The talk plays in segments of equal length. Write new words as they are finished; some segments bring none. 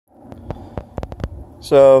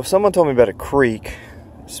So someone told me about a creek.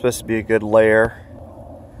 It's supposed to be a good lair.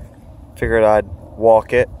 Figured I'd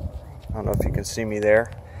walk it. I don't know if you can see me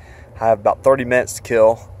there. I have about 30 minutes to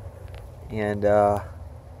kill. And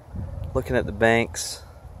looking at the banks,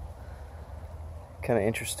 kind of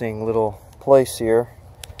interesting little place here.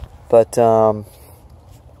 But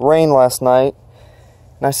rained last night,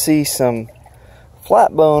 and I see some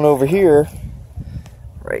flat bone over here.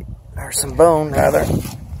 Right, or some bone rather,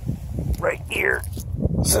 right here.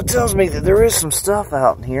 So it tells me that there is some stuff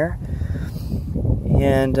out in here.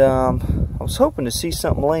 And I was hoping to see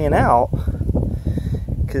something laying out,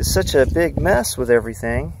 because it's such a big mess with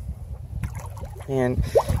everything. And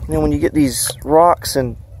then when you get these rocks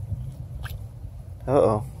and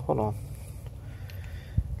hold on,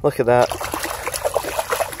 look at that.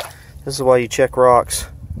 This is why you check rocks.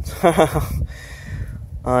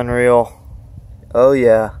 Unreal. Oh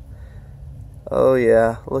yeah, oh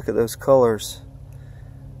yeah, look at those colors,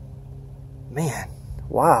 man.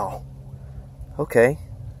 Wow. Okay,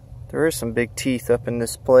 there is some big teeth up in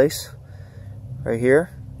this place right here.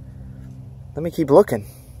 Let me keep looking.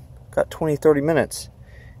 Got 20-30 minutes.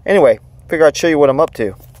 Anyway, figure I'd show you what I'm up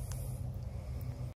to.